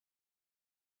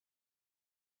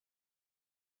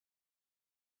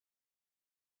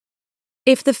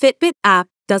If the Fitbit app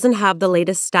doesn't have the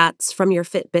latest stats from your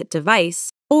Fitbit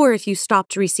device, or if you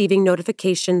stopped receiving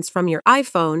notifications from your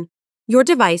iPhone, your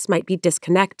device might be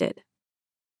disconnected.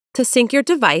 To sync your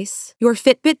device, your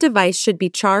Fitbit device should be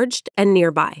charged and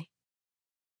nearby.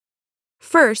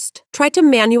 First, try to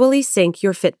manually sync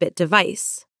your Fitbit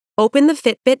device. Open the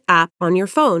Fitbit app on your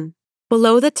phone.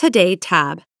 Below the Today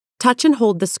tab, touch and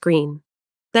hold the screen.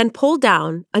 Then pull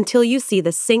down until you see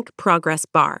the Sync Progress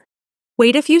bar.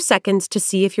 Wait a few seconds to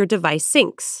see if your device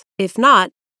syncs. If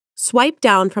not, swipe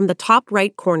down from the top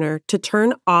right corner to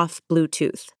turn off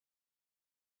Bluetooth.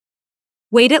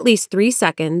 Wait at least 3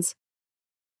 seconds,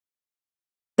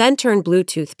 then turn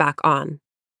Bluetooth back on.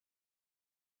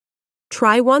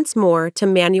 Try once more to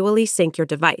manually sync your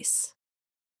device.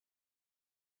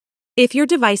 If your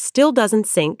device still doesn't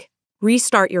sync,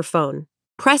 restart your phone.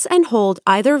 Press and hold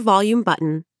either volume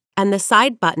button and the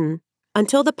side button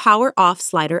until the power off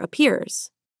slider appears.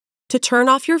 To turn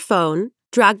off your phone,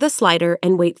 drag the slider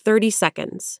and wait 30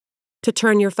 seconds. To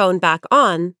turn your phone back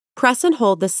on, press and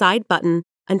hold the side button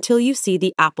until you see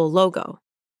the Apple logo.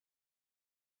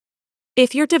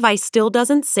 If your device still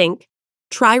doesn't sync,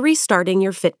 try restarting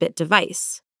your Fitbit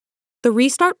device. The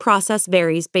restart process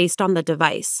varies based on the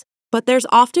device, but there's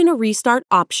often a restart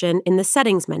option in the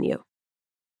settings menu.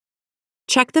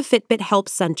 Check the Fitbit Help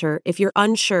Center if you're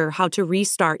unsure how to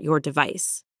restart your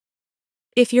device.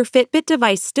 If your Fitbit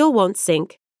device still won't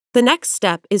sync, the next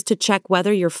step is to check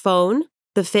whether your phone,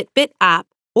 the Fitbit app,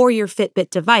 or your Fitbit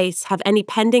device have any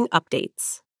pending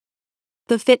updates.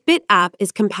 The Fitbit app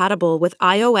is compatible with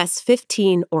iOS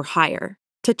 15 or higher.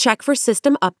 To check for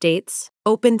system updates,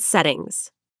 open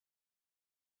Settings.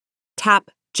 Tap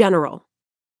General.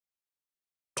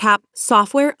 Tap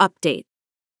Software Update.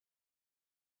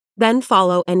 Then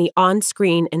follow any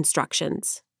on-screen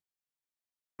instructions.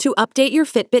 To update your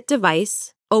Fitbit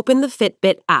device, open the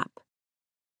Fitbit app.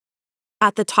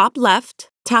 At the top left,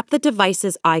 tap the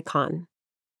device's icon.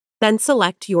 Then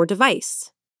select your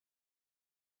device.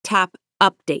 Tap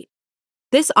Update.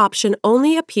 This option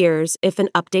only appears if an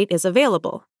update is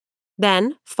available.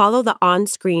 Then, follow the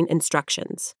on-screen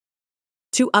instructions.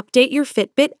 To update your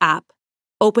Fitbit app,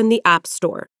 open the App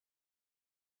Store.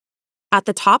 At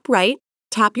the top right,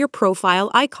 tap your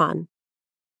profile icon.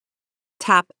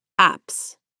 Tap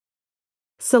Apps.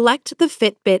 Select the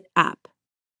Fitbit app.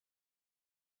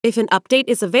 If an update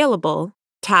is available,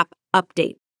 tap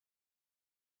Update.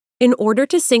 In order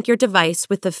to sync your device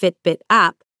with the Fitbit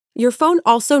app, your phone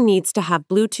also needs to have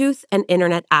Bluetooth and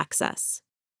internet access.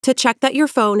 To check that your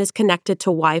phone is connected to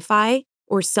Wi-Fi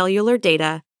or cellular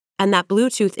data and that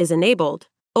Bluetooth is enabled,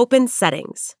 open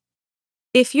Settings.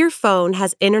 If your phone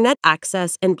has internet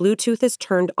access and Bluetooth is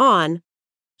turned on,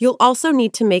 you'll also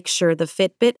need to make sure the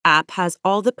Fitbit app has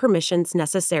all the permissions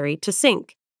necessary to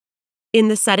sync. In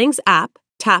the Settings app,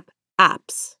 tap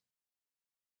Apps.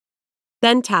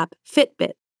 Then tap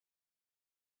Fitbit.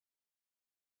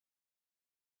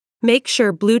 Make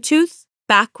sure Bluetooth,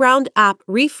 background app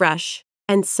refresh,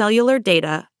 and cellular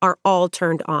data are all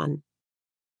turned on.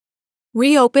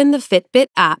 Reopen the Fitbit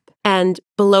app and,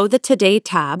 below the Today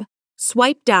tab,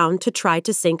 swipe down to try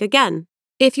to sync again.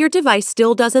 If your device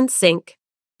still doesn't sync,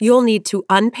 you'll need to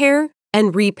unpair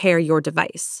and repair your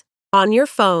device. On your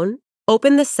phone,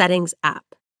 open the Settings app.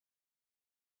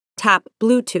 Tap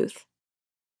Bluetooth.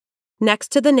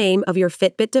 Next to the name of your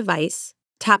Fitbit device,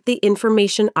 tap the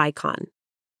information icon.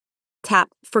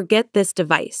 Tap Forget this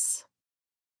device.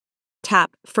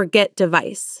 Tap Forget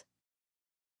device.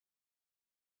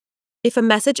 If a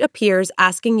message appears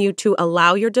asking you to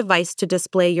allow your device to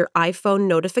display your iPhone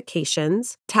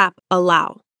notifications, tap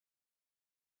Allow.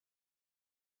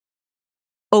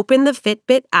 Open the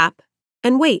Fitbit app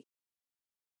and wait.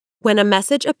 When a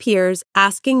message appears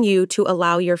asking you to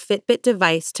allow your Fitbit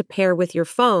device to pair with your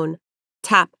phone,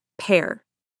 tap Pair.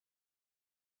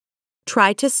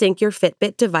 Try to sync your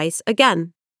Fitbit device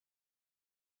again.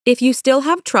 If you still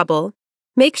have trouble,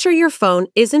 make sure your phone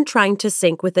isn't trying to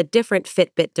sync with a different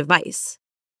Fitbit device.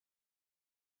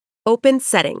 Open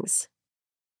Settings.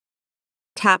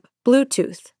 Tap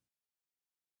Bluetooth.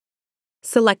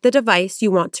 Select the device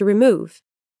you want to remove.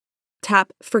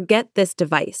 Tap Forget this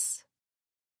device.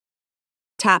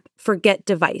 Tap Forget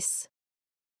device.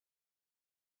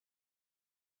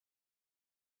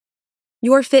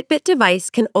 Your Fitbit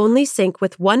device can only sync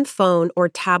with one phone or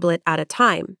tablet at a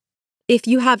time. If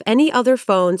you have any other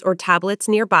phones or tablets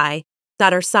nearby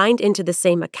that are signed into the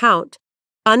same account,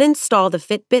 uninstall the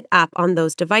Fitbit app on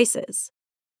those devices.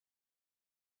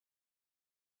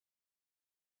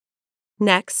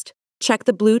 Next, check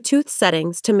the Bluetooth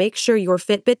settings to make sure your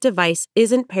Fitbit device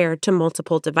isn't paired to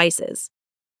multiple devices.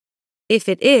 If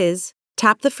it is,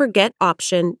 Tap the Forget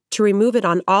option to remove it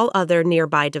on all other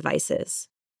nearby devices.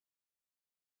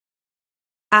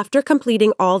 After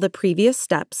completing all the previous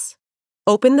steps,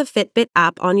 open the Fitbit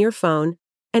app on your phone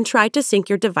and try to sync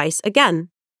your device again.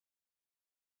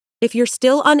 If you're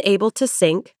still unable to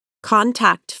sync,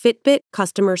 contact Fitbit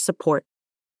customer support.